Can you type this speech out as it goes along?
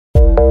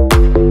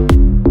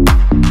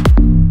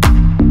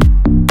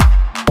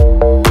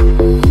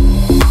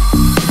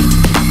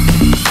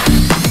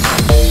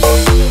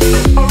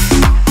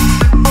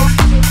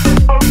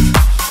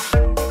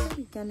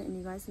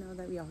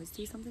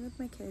do something with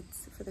my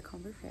kids for the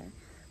Comber Fair.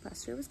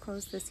 Last year was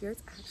closed. This year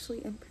it's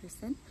actually in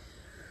person.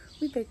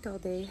 We baked all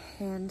day,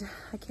 and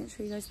I can't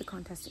show you guys the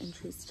contest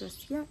entries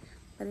just yet,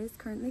 but it is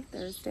currently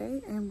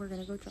Thursday, and we're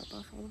gonna go drop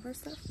off all of our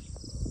stuff.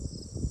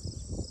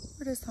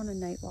 We're just on a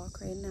night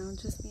walk right now,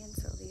 just me and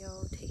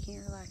Silvio, taking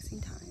a relaxing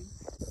time.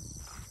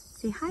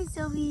 Say hi,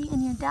 Sylvie,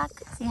 and your duck.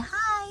 Say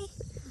hi.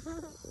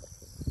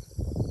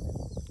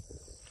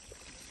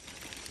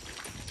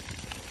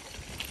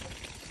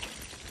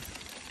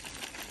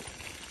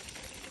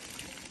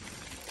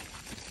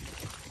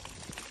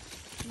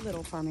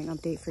 Little farming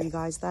update for you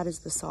guys. That is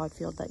the sod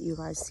field that you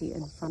guys see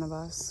in front of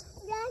us.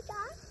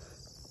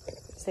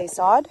 Say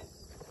sod.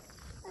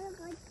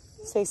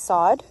 Say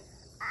sod.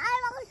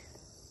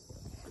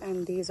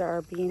 And these are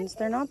our beans.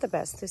 They're not the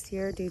best this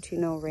year due to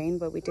no rain,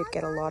 but we did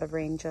get a lot of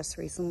rain just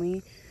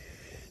recently.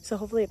 So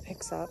hopefully it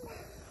picks up.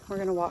 We're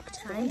gonna walk.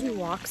 Try and do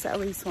walks at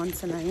least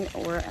once a night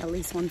or at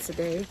least once a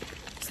day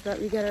so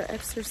that we get our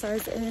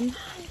exercise in.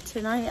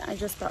 Tonight I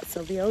just brought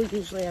Silvio.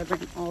 Usually I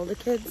bring all the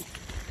kids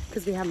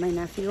because we have my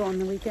nephew on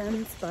the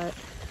weekends, but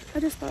I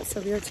just brought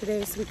Silvio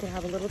today so we could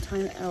have a little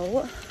time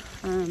out.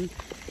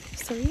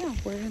 So yeah,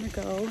 we're gonna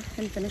go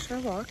and finish our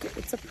walk.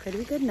 It's a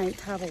pretty good night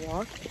to have a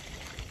walk.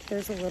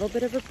 There's a little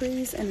bit of a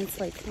breeze and it's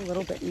like a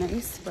little bit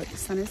nice, but the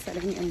sun is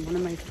setting in one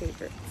of my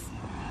favorites.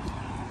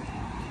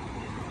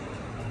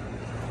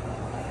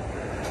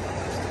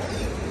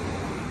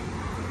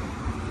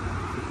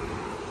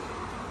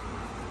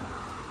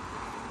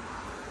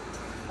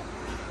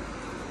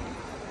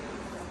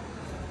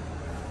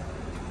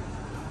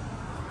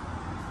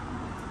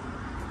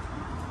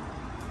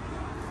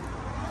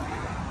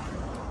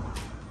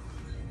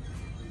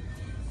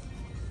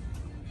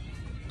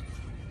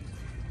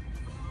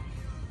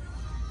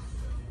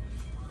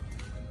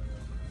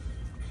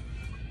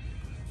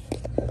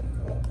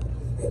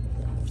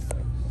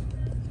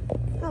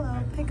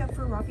 Pick up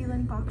for Robbie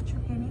Lynn Bach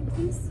Trepanier,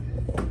 please.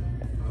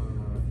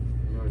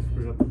 I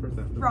screwed up the first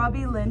time.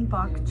 Robbie Lynn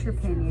Bach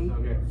Trepanier.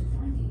 Okay.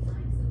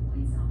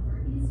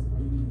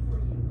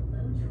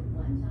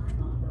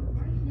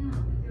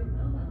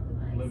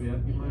 Olivia,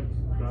 you mind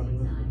grabbing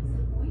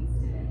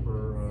this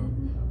for,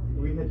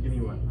 we had given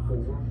you what,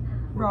 4?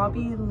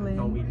 Robbie Lynn.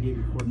 No, we gave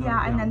you 4.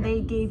 Yeah, and then they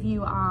gave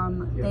you, yeah,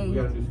 we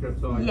got a new script,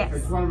 so yes. I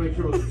just want to make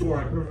sure it was 4.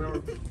 I couldn't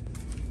remember.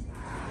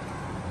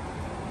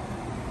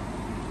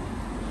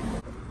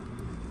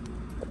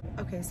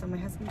 Okay, so my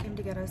husband came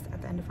to get us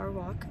at the end of our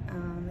walk.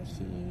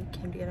 He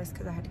came to get us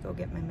because I had to go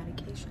get my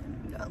medication.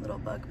 We got a little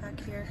bug back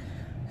here.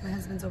 My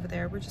husband's over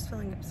there. We're just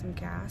filling up some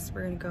gas.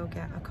 We're gonna go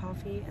get a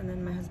coffee, and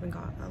then my husband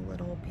got a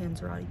little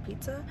Panzerotti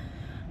pizza.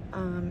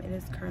 It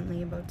is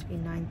currently about to be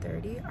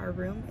 9:30. Our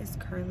room is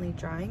currently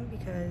drying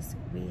because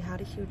we had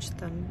a huge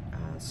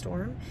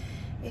storm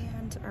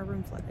and our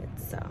room flooded.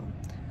 So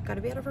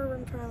gotta be out of our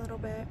room for a little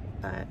bit,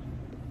 but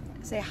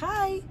say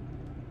hi.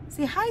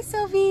 Say hi,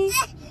 Sylvie.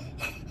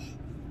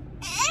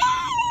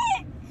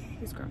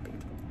 He's grumpy.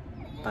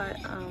 But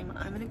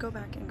I'm gonna go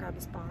back and grab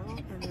his bottle,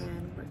 and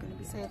then we're gonna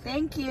be saying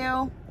thank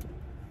you.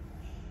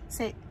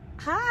 Say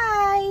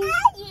hi.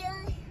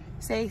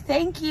 Say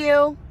thank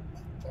you.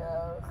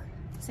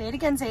 Say it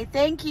again. Say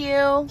thank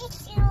you.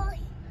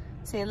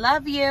 Say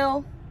love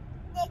you.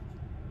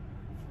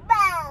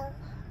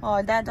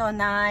 Oh, that's all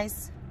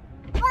nice.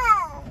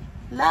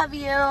 Love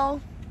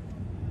you.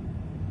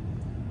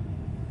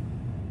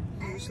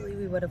 Usually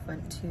we would have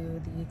went to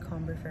the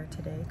Comber Fair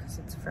today because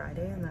it's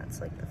Friday and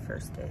that's like the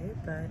first day,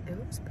 but it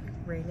was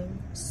raining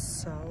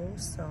so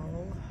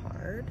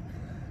hard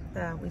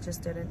that we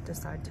just didn't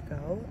decide to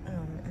go.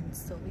 And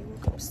so we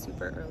woke up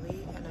super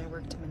early, and I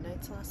worked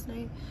midnights last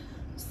night,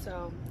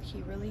 so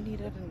he really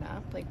needed a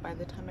nap. Like by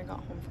the time I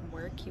got home from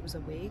work, he was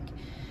awake.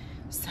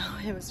 So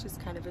it was just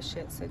kind of a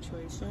shit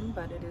situation,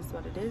 but it is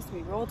what it is.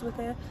 We rolled with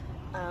it.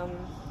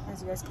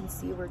 As you guys can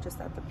see, we're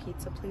just at the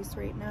pizza place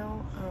right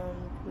now.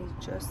 We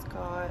just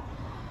got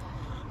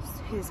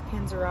his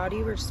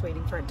Panzerotti. We're just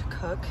waiting for it to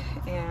cook,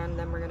 and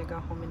then we're gonna go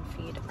home and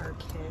feed our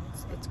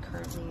kids. It's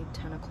currently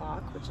 10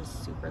 o'clock, which is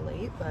super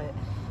late, but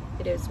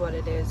it is what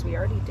it is. We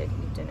already did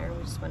eat dinner.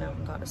 We just went out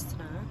and got a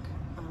snack.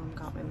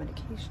 Got my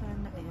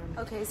medication. And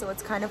okay, so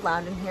it's kind of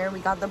loud in here.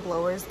 We got the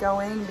blowers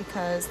going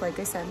because, like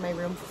I said, my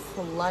room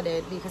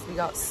flooded because we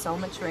got so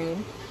much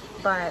rain.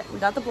 But we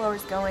got the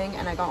blowers going,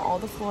 and I got all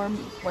the floor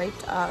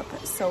wiped up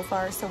so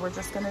far, so we're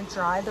just gonna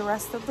dry the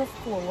rest of the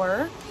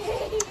floor.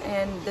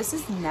 And this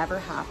has never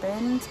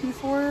happened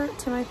before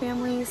to my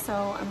family,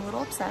 so I'm a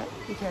little upset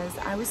because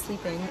I was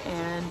sleeping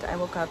and I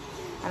woke up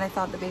and I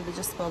thought the baby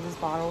just spilled his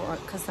bottle,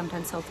 because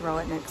sometimes he'll throw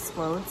it and it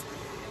explodes.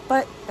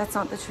 But that's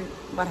not the truth,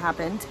 what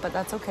happened, but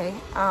that's okay.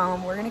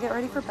 We're gonna get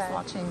ready for bed.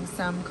 Watching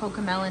some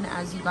Cocomelon,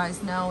 as you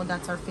guys know,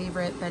 that's our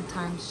favorite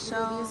bedtime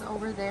show. He's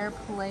over there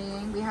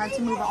playing. We had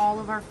to move all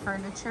of our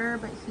furniture,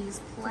 but he's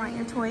playing. Want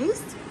your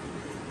toys?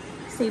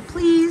 Say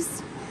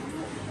please.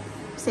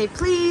 Say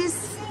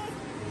please.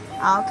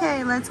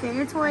 Okay, let's get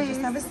your toys. I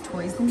just have his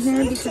toys in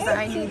here because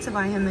I need to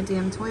buy him a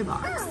damn toy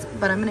box,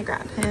 but I'm gonna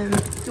grab him. Do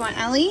you want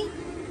Ellie?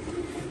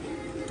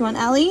 Do you want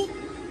Ellie?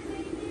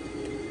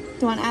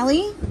 you want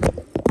Allie?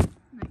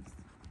 Nice.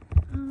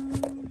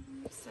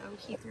 So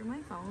he threw my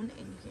phone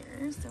in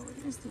here. So we're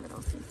gonna see what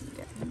else we can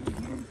get him in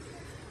here.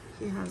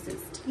 He has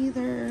his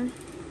teether.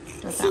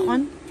 That's that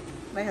one.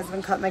 My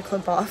husband cut my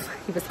clip off.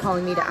 He was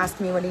calling me to ask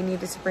me what he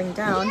needed to bring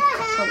down.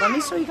 But let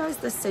me show you guys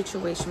the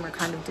situation we're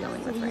kind of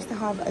dealing with. We used to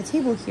have a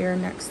table here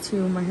next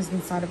to my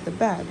husband's side of the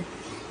bed.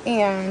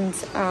 And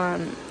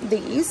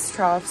the east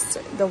troughs,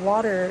 the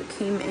water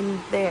came in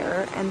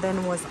there and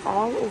then was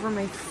all over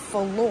my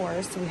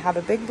floor. So we have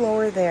a big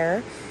blower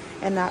there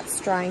and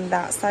that's drying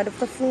that side of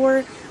the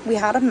floor. We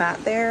had a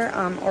mat there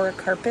or a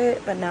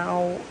carpet, but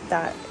now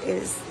that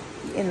is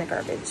in the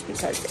garbage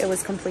because it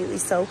was completely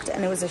soaked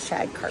and it was a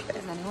shag carpet.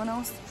 Does anyone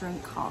else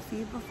drink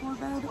coffee before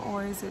bed,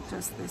 or is it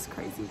just this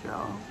crazy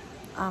girl?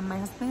 My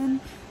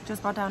husband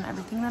just brought down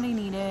everything that he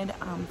needed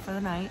for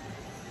the night,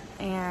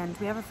 and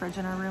we have a fridge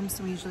in our room,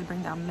 so we usually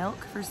bring down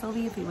milk for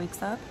Sylvie if he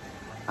wakes up.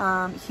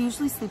 He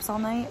usually sleeps all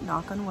night,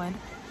 knock on wood,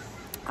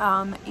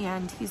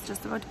 and he's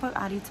just about to put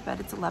Addie to bed.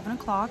 It's 11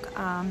 o'clock.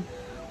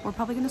 We're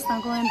probably gonna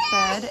snuggle in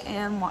bed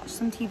and watch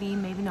some TV,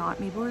 maybe not.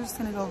 Maybe we're just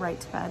gonna go right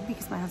to bed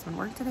because my husband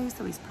worked today,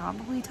 so he's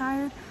probably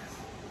tired.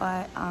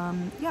 But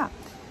yeah,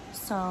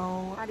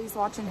 so Addie's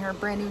watching her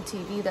brand new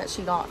TV that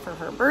she got for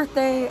her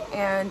birthday,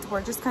 and we're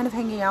just kind of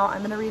hanging out.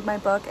 I'm gonna read my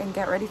book and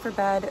get ready for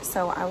bed,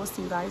 so I will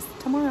see you guys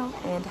tomorrow,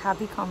 and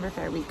happy Comber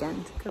Fair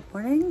weekend. Good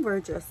morning,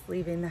 we're just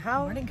leaving the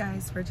house. Good morning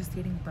guys, we're just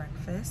eating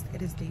breakfast.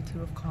 It is day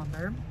 2 of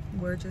Comber.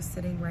 We're just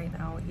sitting right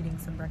now eating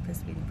some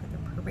breakfast, waiting for the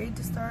parade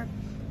to start.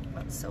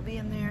 Got Sylvie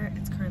in there.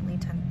 It's currently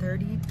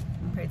 10:30.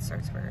 Parade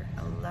starts for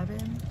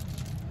 11.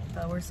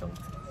 But we're so.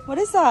 What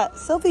is that,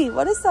 Sylvie?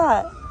 What is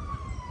that?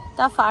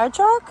 That fire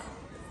truck?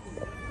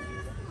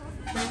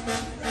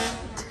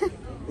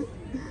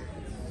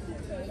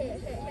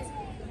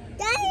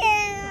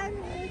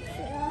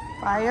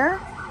 Fire?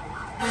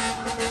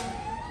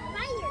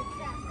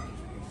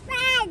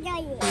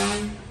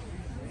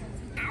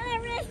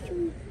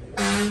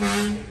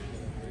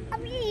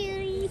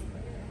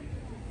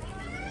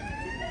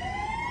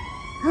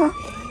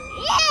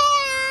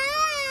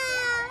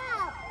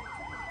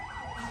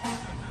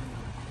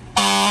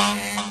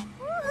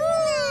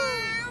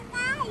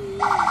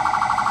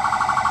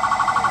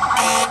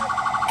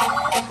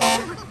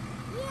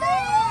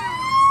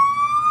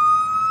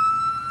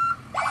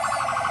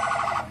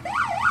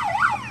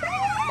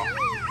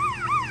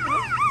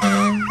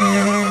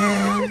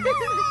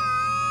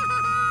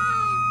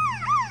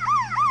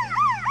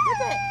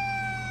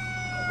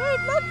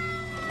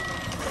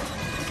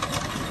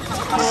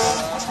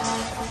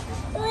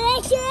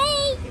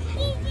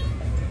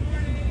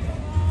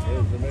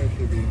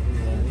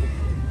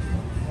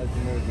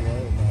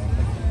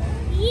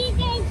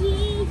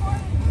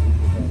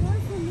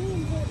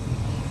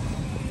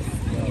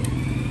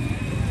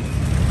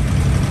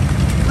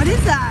 What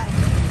is that?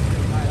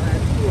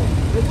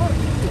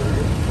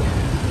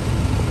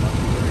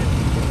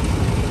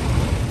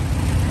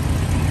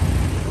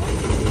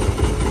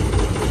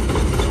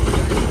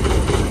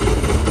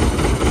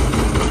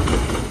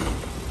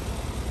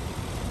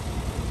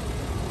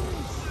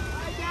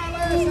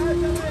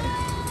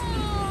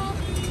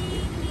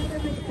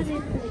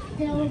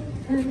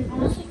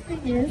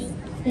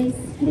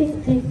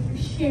 They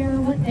share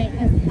what they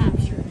have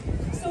captured.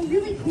 So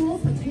really cool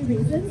for 2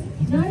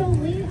 reasons. Not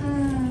only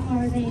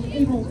are they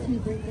able to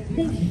bring them,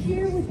 they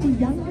share with the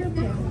younger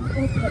families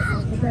or put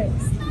on the brakes.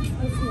 Let's see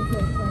if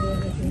we'll play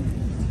everything.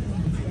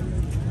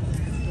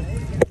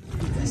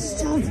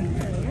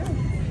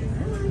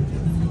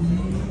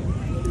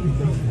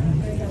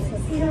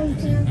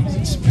 That was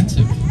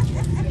expensive.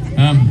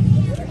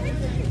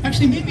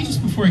 Actually, maybe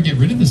just before I get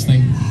rid of this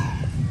thing,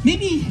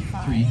 maybe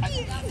 3,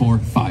 4,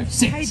 5,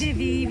 6. Hi,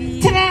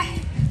 baby. Ta-da!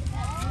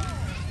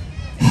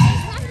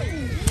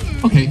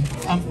 Okay.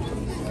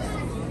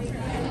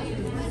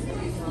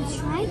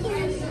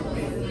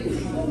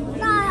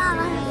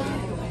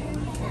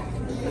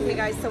 Okay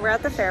guys, so we're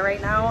at the fair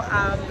right now.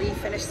 We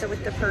finished it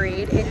with the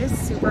parade. It is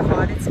super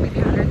hot. It's maybe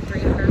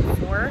 103,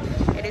 104.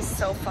 It is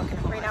so fucking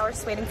hot. Right now we're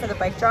just waiting for the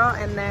bike draw,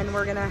 and then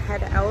we're gonna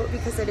head out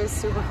because it is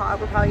super hot.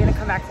 We're probably gonna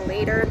come back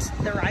later.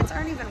 The rides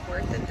aren't even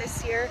worth it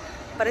this year,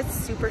 but it's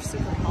super,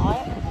 super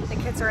hot. The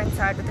kids are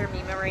inside with their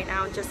Mima right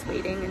now, just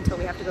waiting until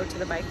we have to go to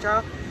the bike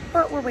draw.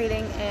 But we're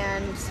waiting,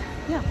 and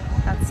yeah,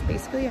 that's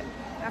basically it.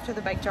 After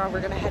the bike draw,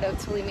 we're gonna head out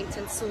to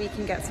Leamington so we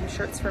can get some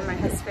shirts for my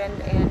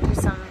husband and do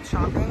some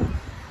shopping.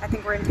 I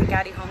think we're gonna take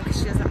Addie home because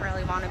she doesn't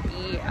really want to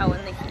be out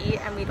in the heat,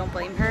 and we don't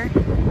blame her.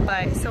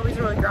 But Sylvie's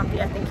really grumpy.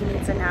 I think he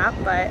needs a nap,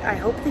 but I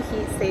hope the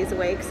heat stays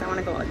away because I want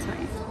to go out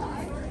tonight.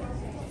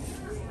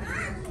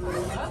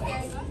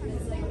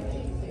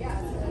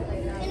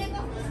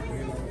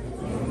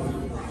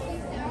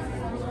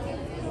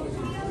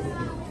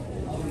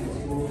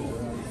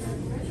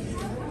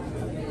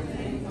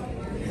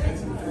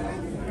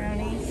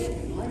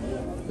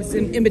 It's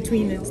in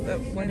between, it's the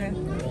one hand.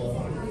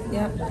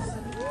 Yep.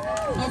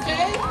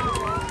 Okay?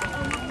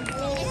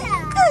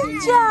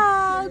 Good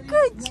job!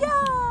 Good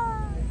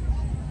job!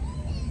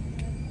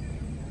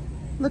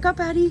 Look up,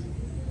 Addie.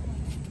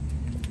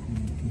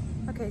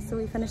 Okay. Okay, so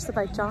we finished the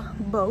bike jaw.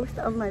 Both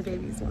of my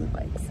babies want a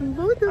bike.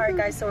 Alright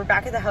guys, so we're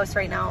back at the house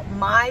right now.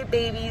 My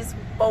babies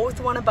both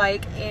want a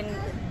bike. In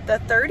the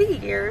 30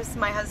 years,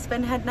 my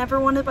husband had never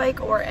won a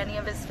bike, or any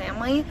of his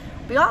family.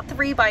 We got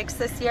 3 bikes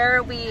this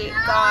year.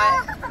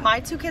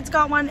 My 2 kids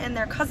got one and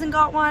their cousin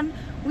got one.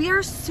 We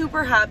are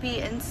super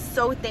happy and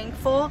so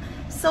thankful.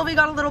 Sylvie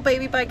got a little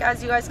baby bike,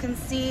 as you guys can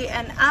see,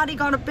 and Addie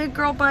got a big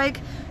girl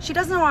bike. She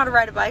doesn't know how to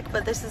ride a bike,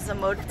 but this is a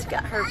mode to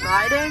get her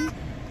riding.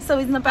 So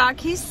he's in the back.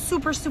 He's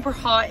super, super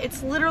hot.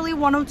 It's literally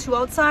 102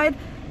 outside.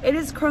 It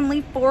is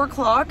currently 4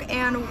 o'clock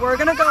and we're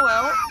gonna go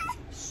out.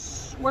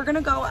 We're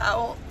gonna go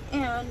out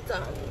and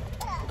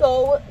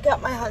go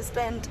get my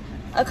husband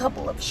a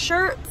couple of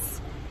shirts,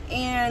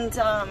 and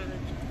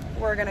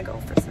we're gonna go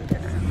for some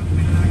dinner.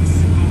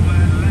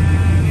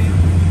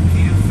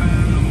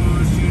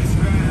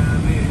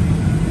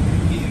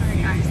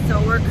 Alright guys, so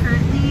we're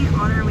currently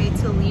on our way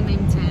to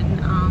Leamington.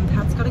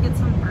 Pat's gotta get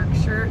some work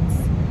shirts.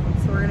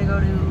 So we're gonna go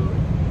to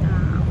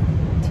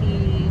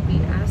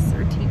TBS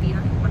or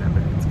TBI, whatever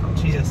it's called.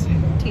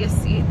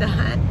 TSC,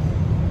 that.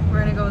 We're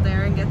gonna go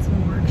there and get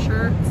some work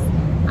shirts.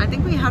 I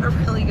think we had a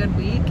really good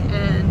week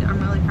and I'm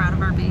really proud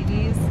of our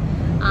babies.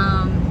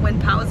 When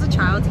Pat was a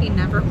child, he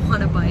never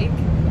won a bike.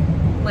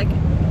 Like,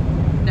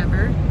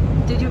 never.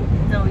 Did you?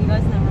 No, you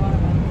guys never won a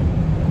bike.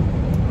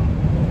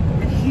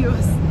 And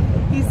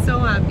he's so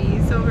happy.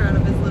 He's so proud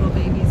of his little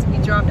babies. We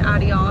dropped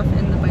Addie off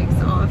and the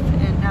bike's off,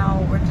 and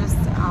now we're just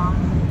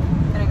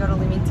gonna go to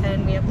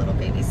Leamington. We have little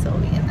baby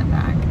Sylvie in the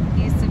back.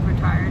 He's super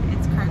tired.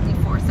 It's currently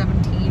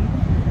 4:17.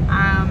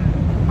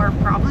 We're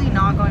probably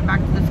not going back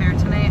to the fair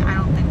tonight. I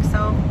don't think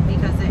so,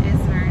 because it is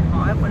very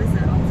hot. What is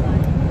it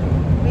outside?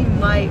 We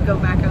might go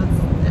back out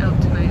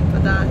tonight,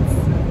 but that's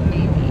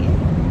maybe.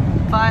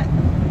 But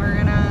we're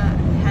gonna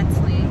head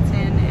to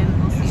Leamington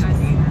and we'll see you guys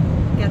later.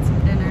 Get some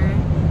dinner,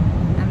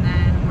 and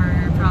then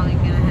we're probably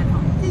gonna head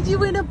home. Did you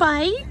win a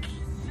bike?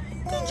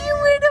 Did you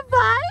win a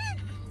bike?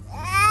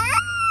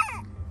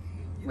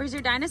 Where's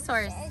your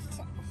dinosaurs?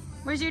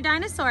 Where's your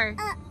dinosaur?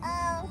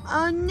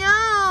 Oh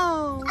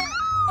no!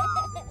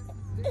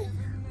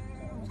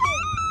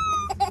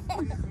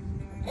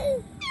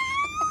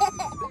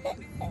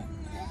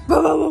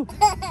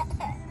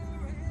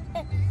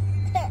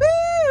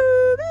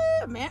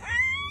 Man.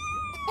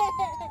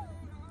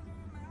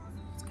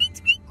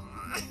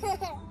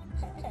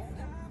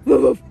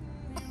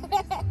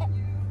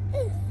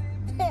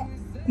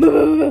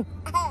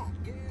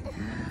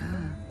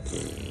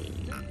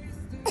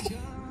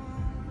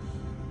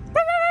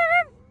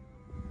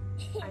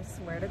 I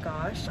swear to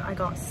gosh, I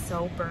got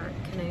so burnt.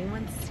 Can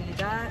anyone see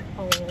that?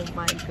 Oh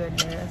my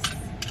goodness.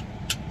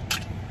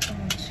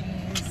 Oh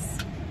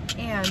jeez.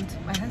 And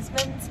my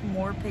husband's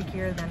more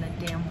pickier than a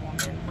damn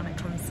woman when it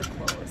comes to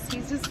clothes.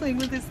 He's just playing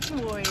with his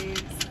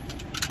toys.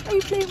 Are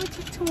you playing with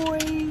your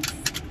toys?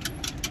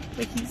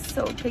 Like, he's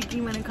so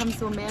picky when it comes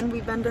to a man.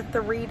 We've been to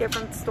 3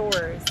 different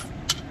stores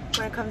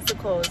when it comes to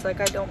clothes.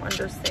 Like, I don't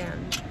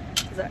understand.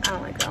 He's like, I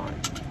don't like that one.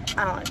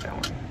 I don't like that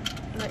one.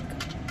 I'm like,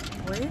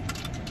 what?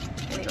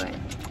 Anyway,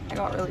 I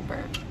got really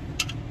burnt.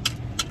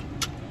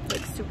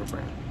 Like, super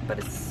burnt. But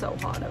it's so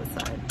hot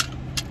outside.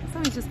 So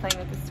he's just playing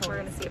with his toy. We're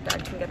gonna see if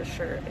Dad can get a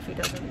shirt. If he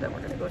doesn't, then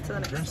we're gonna go to the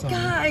next store.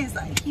 Guys,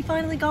 he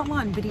finally got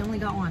one, but he only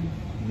got one.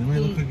 It might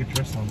look like a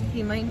dress on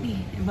him.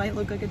 It might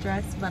look like a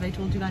dress, but I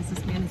told you guys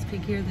this man is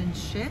pickier than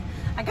shit.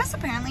 I guess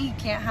apparently he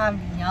can't have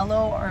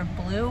yellow or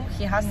blue.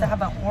 He has to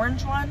have an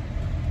orange one.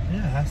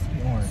 Yeah, it has to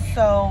be orange.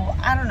 So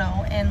I don't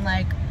know. And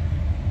like,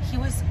 he's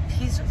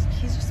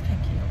just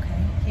picky,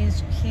 okay?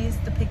 He's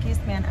the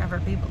pickiest man ever,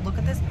 babe. But look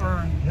at this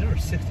burn. They were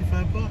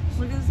 $65.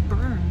 Look at this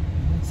burn.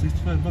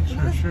 $65 Look for at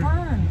a this shirt.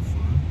 burn.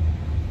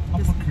 I'll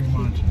put cream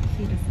on it.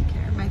 He doesn't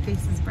care. My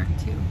face is burnt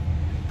too.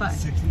 But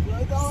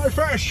 $65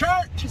 for a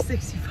shirt! just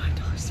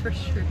 $65 for a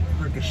shirt.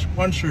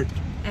 One shirt.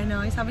 And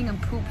now he's having a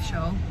poop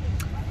show.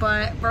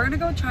 But we're gonna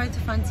go try to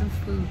find some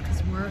food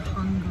because we're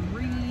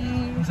hungry.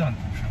 Who's on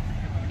poop show?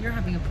 You're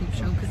having a poop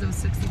show because it was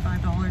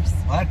 $65.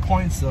 I had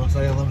points though, so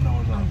I got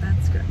 $11 Oh, off.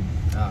 that's good.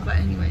 Ah. But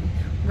anyway,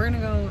 we're gonna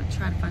go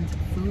try to find some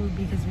food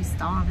because we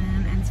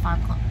starving and it's 5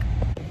 o'clock.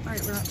 All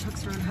right, we're at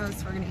Chuck's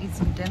Roadhouse. We're gonna eat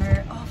some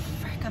dinner. Oh,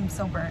 frick, I'm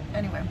so burnt.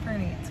 Anyway, we're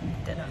gonna eat some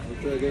dinner.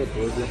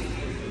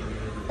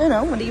 I don't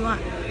know, what do you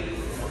want?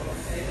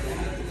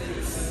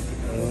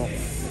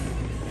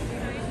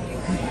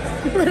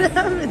 What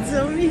happened,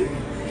 Zoe?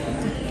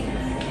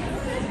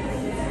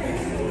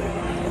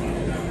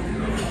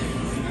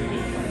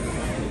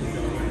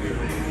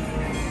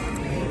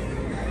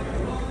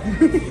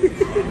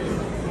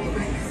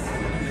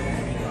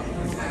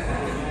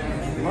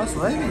 Must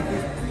like it.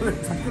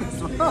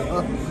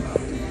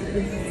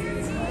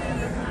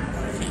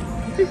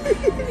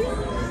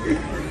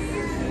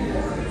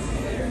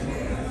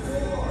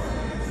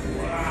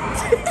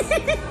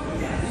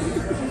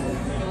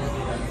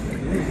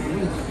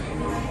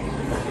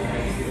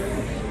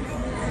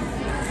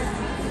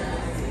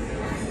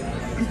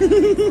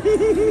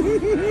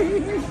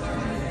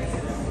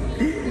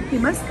 He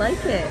must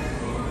like it.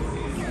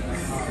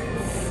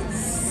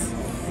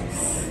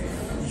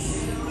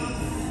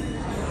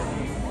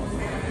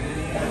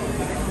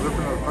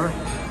 Or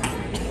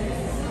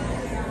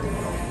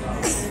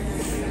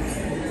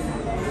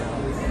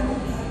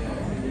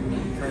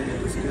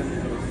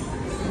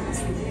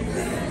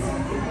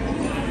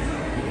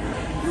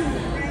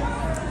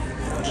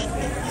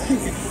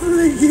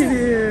Look at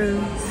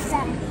him.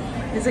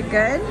 Is it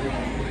good?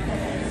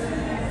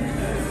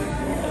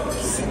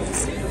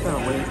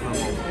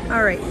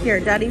 All right, here,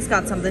 Daddy's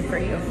got something for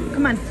you.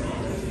 Come on.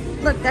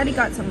 Look, Daddy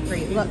got something for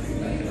you. Look.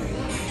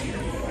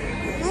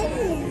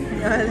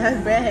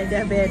 That's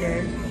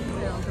better.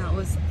 Well, that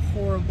was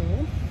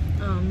horrible.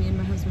 Me and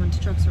my husband went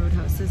to Trucks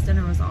Roadhouse. His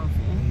dinner was awful.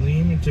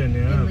 Leamington,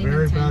 yeah,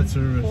 very bad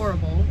service.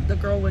 Horrible. The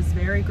girl was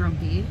very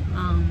grumpy,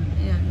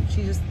 and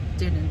she just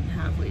didn't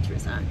have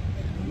waitress at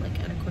like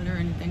adequate or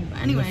anything. But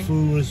anyway, the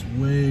food was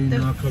way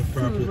not cooked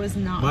properly. The food was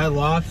not. My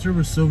lobster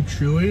was so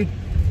chewy,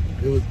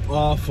 it was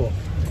awful.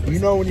 You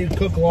know when you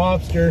cook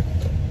lobster,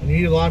 when you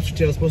eat a lobster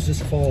tail, it's supposed to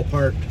just fall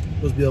apart. It's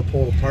supposed to be able to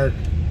pull it apart.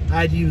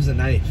 I had to use a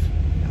knife.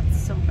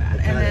 That's so bad.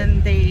 And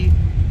then they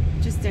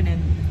just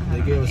didn't.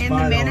 They gave us and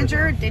the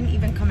manager didn't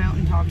even come out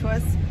and talk to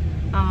us.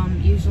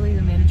 Usually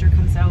the manager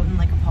comes out and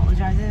like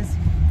apologizes.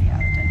 Yeah,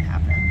 that didn't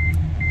happen.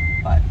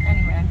 But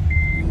anyway.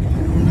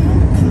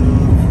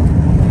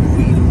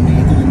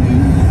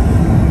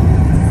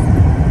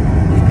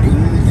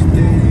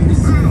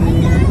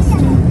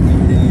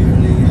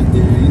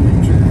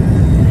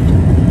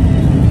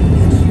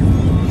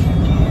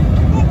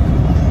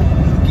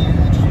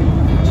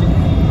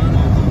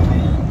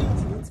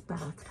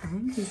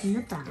 He's in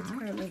the bath. It's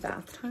currently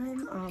bath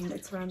time.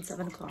 It's around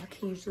 7 o'clock.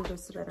 He usually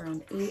goes to bed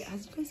around 8.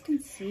 As you guys can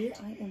see,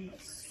 I am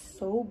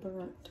so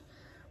burnt.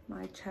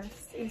 My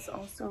chest is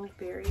also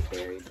very,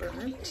 very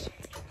burnt.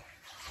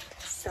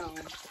 So,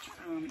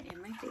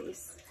 in my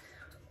face.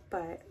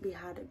 But we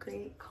had a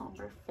great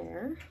Comber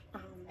fair.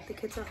 The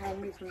kids are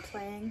home. We've been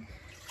playing.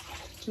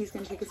 He's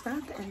gonna take his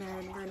bath, and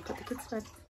then we're gonna put the kids to bed.